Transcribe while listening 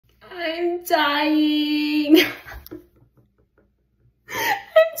dying. I'm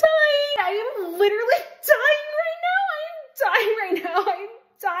dying. I am literally dying right now. I am dying right now. I am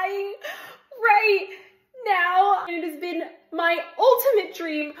dying right now. And it has been my ultimate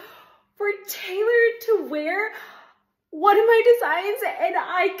dream for Taylor to wear one of my designs, and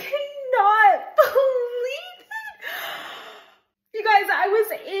I cannot believe it. You guys, I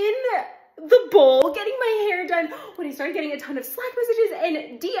was in the bowl getting my hair done when I started getting a ton of Slack messages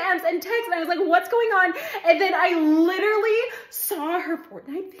and DMs and texts, and I was like, what's going on? And then I literally saw her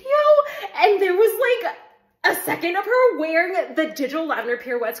Fortnite video, and there was like a second of her wearing the digital lavender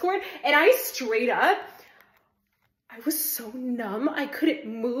Pirouette Skort, and I straight up, I was so numb. I couldn't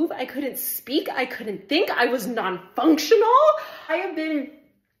move. I couldn't speak. I couldn't think. I was non-functional. I have been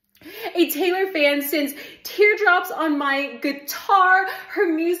a Taylor fan since Teardrops on my guitar. Her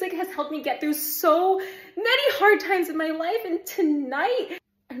music has helped me get through so many hard times in my life. And tonight,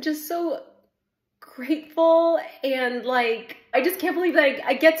 I'm just so grateful, and like, I just can't believe that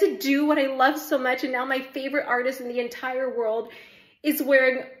I get to do what I love so much. And now my favorite artist in the entire world is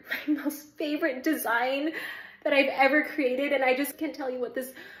wearing my most favorite design that I've ever created. And I just can't tell you what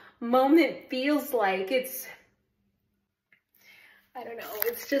this moment feels like. I don't know,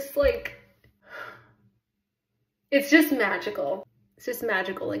 it's just like, it's just magical. It's just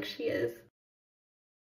magical like she is.